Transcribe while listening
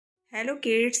Hello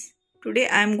kids, today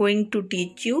I am going to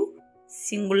teach you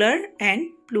singular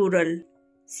and plural.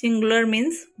 Singular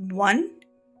means one,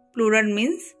 plural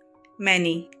means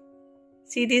many.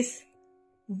 See this,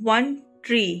 one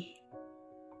tree.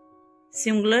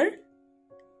 Singular,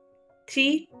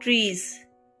 three trees.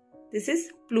 This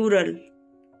is plural.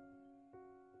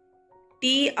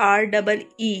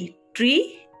 T-R-E-E,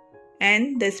 tree,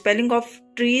 and the spelling of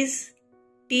trees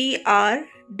T-R-E-E-S.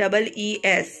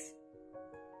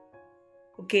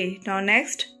 Okay, now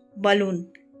next,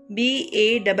 balloon.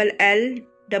 B-A-L-L-O-N.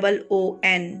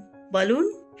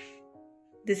 Balloon.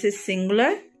 This is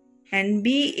singular. And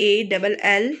B-A-L-L-O-N-S.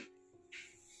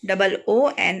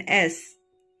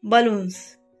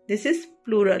 Balloons. This is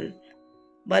plural.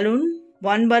 Balloon,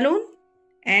 one balloon.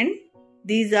 And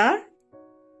these are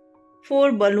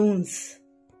four balloons.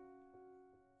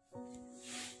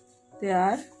 There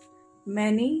are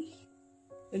many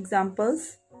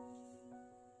examples.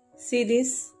 See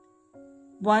this,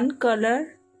 one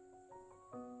color,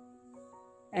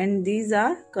 and these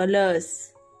are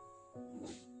colors.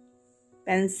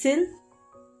 Pencil,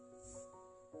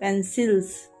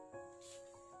 pencils.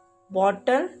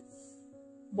 Bottle,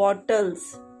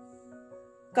 bottles.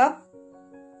 Cup,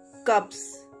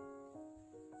 cups.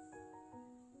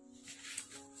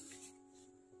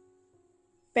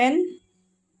 Pen,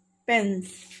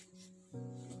 pens.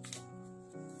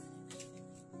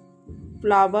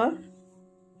 Flower,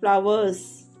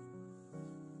 flowers.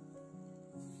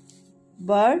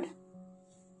 Bird,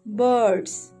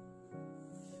 birds.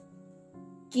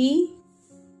 Key,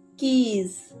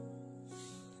 keys.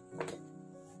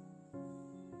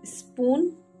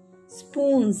 Spoon,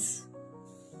 spoons.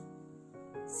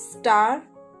 Star,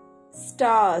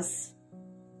 stars.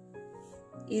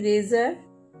 Eraser,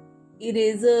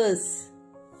 erasers.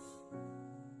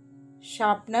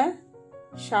 Sharpener,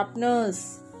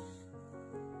 sharpeners.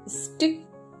 Stick,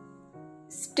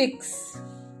 sticks.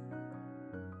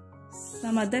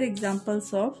 Some other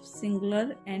examples of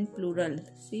singular and plural.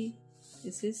 See,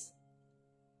 this is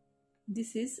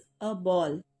a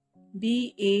ball.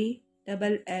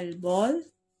 B-A-L-L, ball.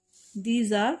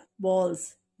 These are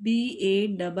balls.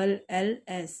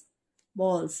 B-A-L-L-S,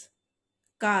 balls.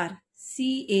 Car,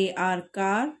 C-A-R,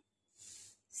 car.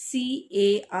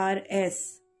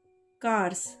 C-A-R-S,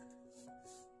 cars.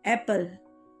 Apple,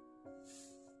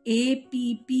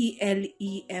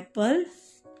 A-P-P-L-E, apple.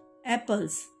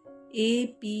 Apples,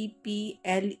 A-P-P-L-E-S,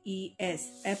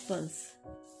 apples.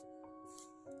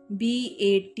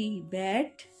 B-A-T,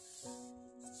 bat.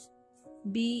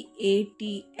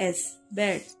 B-A-T-S,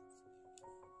 bat.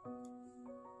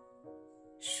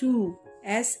 Shoe,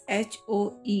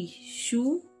 S-H-O-E,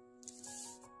 shoe.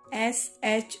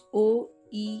 S-H-O-E-S,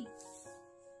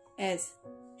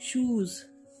 shoes.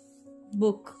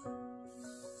 Book,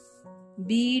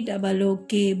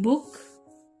 B-O-O-K, book.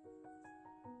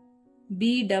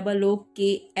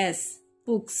 B-O-O-K-S,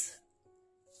 books.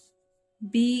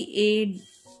 B-A-L-L-O-N,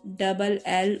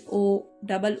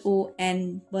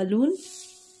 balloon.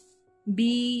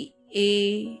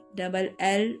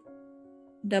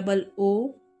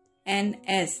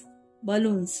 B-A-L-L-O-N-S,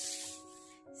 balloons.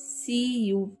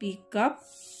 C-U-P, cup.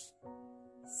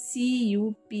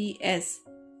 C-U-P-S,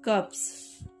 cups.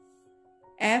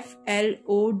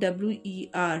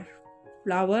 F-L-O-W-E-R,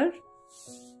 flower.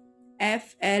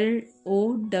 F-L-O-W-E-R-S,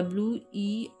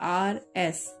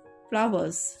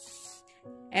 flowers.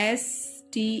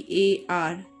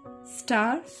 S-T-A-R,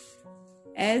 star.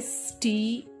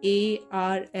 S-T-A-R-S,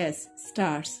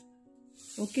 stars.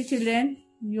 Okay children,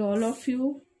 all of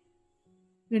you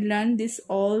will learn this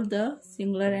all the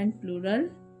singular and plural.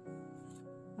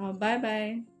 Bye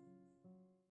bye.